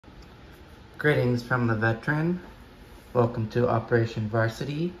Greetings from the veteran. Welcome to Operation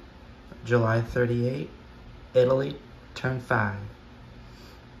Varsity, July 38, Italy, turn 5.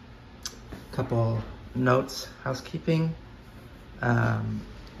 Couple notes, housekeeping.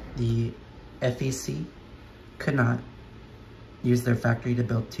 The FEC could not use their factory to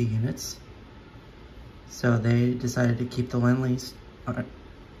build 2 units. So they decided to keep the Lend-Lease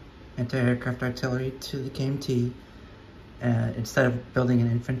anti-aircraft artillery to the KMT. Instead of building an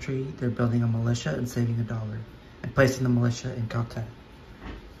infantry, they're building a militia and saving $1 and placing the militia in Calcutta.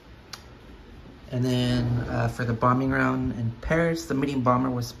 And then for the bombing round in Paris, the medium bomber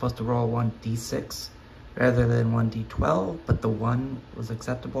was supposed to roll 1d6 rather than 1d12, but the 1 was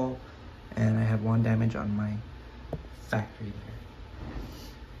acceptable, and I have 1 damage on my factory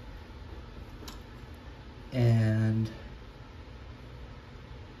there. And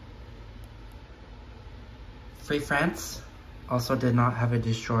Free France also did not have a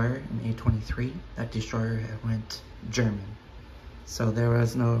destroyer in A23. That destroyer went German. So there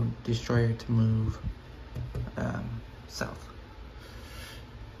was no destroyer to move south.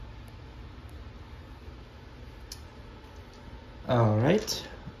 All right,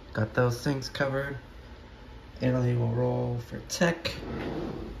 got those things covered. Italy will roll for tech.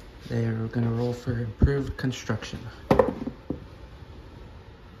 They're gonna roll for improved construction.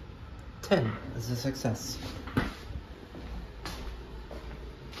 10 is a success.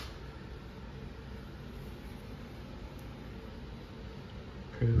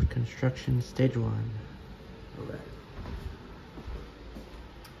 Improved construction, stage 1. All right.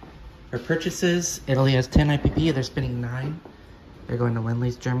 For purchases, Italy has 10 IPP, they're spending 9. They're going to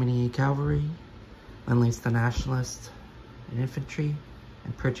Lend-Lease Germany Cavalry, Lend-Lease the Nationalist and Infantry,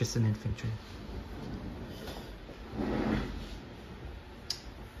 and purchase an infantry.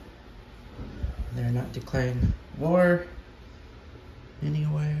 They're not declaring war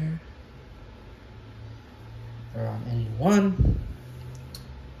anywhere or on anyone.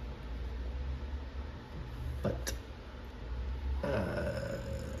 But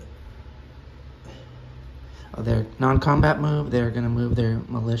their non-combat move, they're going to move their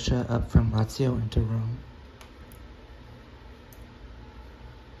militia up from Lazio into Rome.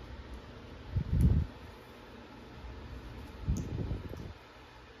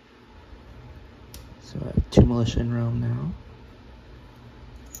 So I have 2 militia in Rome now.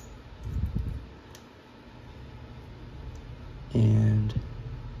 And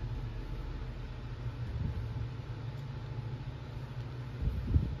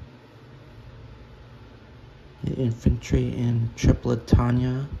the infantry in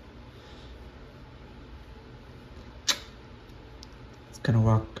Tripolitania. It's gonna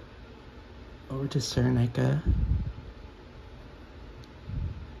walk over to Cyrenaica.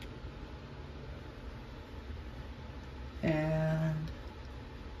 And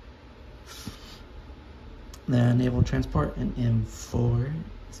the naval transport in M4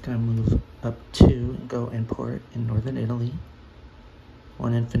 is gonna move up to and go in port in northern Italy.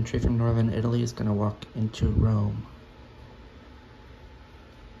 1 infantry from northern Italy is going to walk into Rome.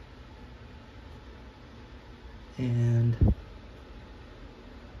 And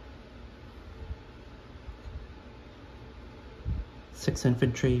six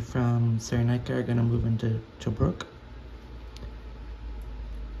infantry from Cyrenaica are going to move into Tobruk.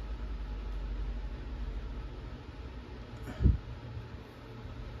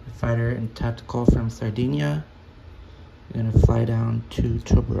 A fighter and tactical from Sardinia. We're gonna fly down to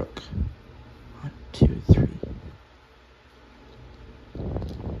Tobruk. 1, 2, 3.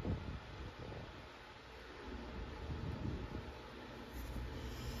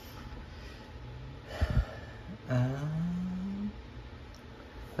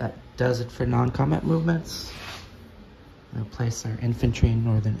 That does it for non-combat movements. We'll place our infantry in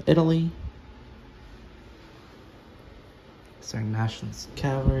northern Italy. It's our Nationalist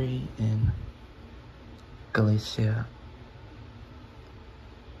Cavalry in Galicia.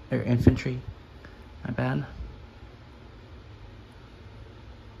 Or infantry, my bad.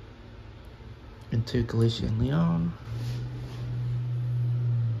 Into Galicia and Leon.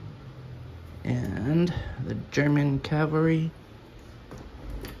 And the German cavalry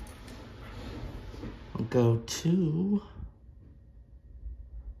will go to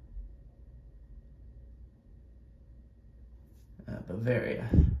Bavaria,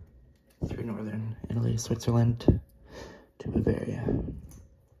 through northern Italy, Switzerland, to Bavaria.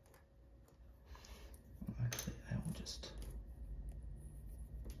 Actually, I will just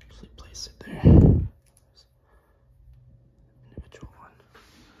actually place it there. Individual one.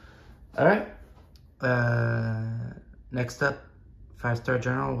 All right. Next up, 5-star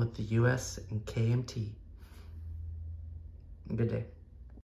general with the US and KMT. Good day.